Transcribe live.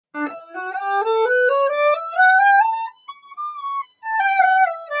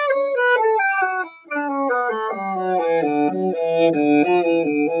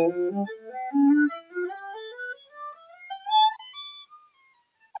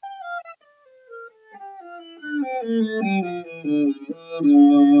Hi,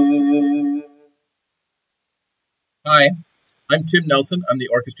 I'm Tim Nelson. I'm the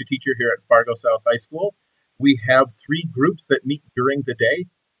orchestra teacher here at Fargo South High School. We have three groups that meet during the day.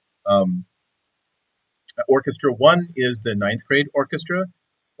 Um, Orchestra 1 is the ninth grade orchestra.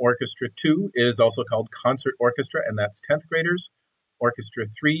 Orchestra 2 is also called concert orchestra, and that's 10th graders. Orchestra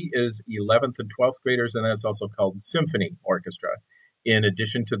 3 is 11th and 12th graders, and that's also called symphony orchestra. In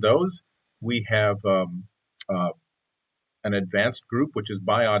addition to those, we have uh, an advanced group, which is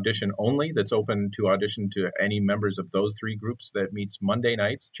by audition only, that's open to audition to any members of those three groups, that meets Monday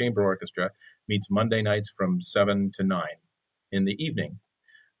nights. Chamber orchestra meets Monday nights from 7 to 9 in the evening.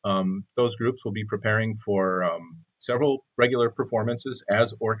 Those groups will be preparing for several regular performances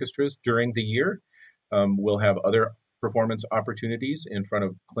as orchestras during the year. We'll have other performance opportunities in front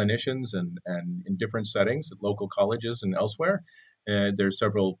of clinicians and in different settings at local colleges and elsewhere. There's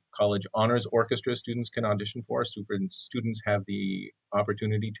several college honors orchestra students can audition for. Students have the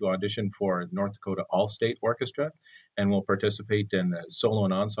opportunity to audition for North Dakota All-State Orchestra and will participate in a solo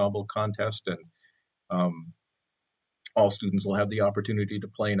and ensemble contest. And um, all students will have the opportunity to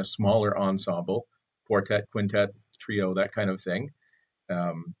play in a smaller ensemble, quartet, quintet, trio, that kind of thing.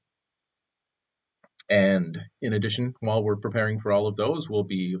 Um, and in addition, while we're preparing for all of those, we'll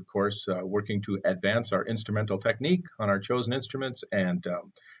be, of course, working to advance our instrumental technique on our chosen instruments and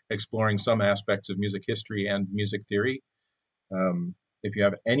exploring some aspects of music history and music theory. If you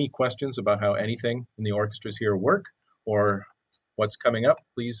have any questions about how anything in the orchestras here work or what's coming up,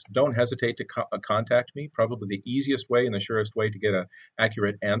 please don't hesitate to contact me. Probably the easiest way and the surest way to get an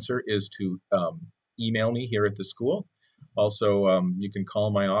accurate answer is to email me here at the school. Also, you can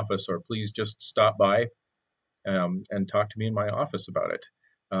call my office or please just stop by and talk to me in my office about it.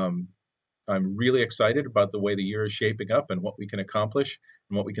 Um, I'm really excited about the way the year is shaping up and what we can accomplish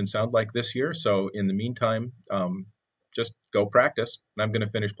and what we can sound like this year. So, in the meantime, just go practice. And I'm going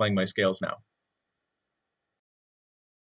to finish playing my scales now.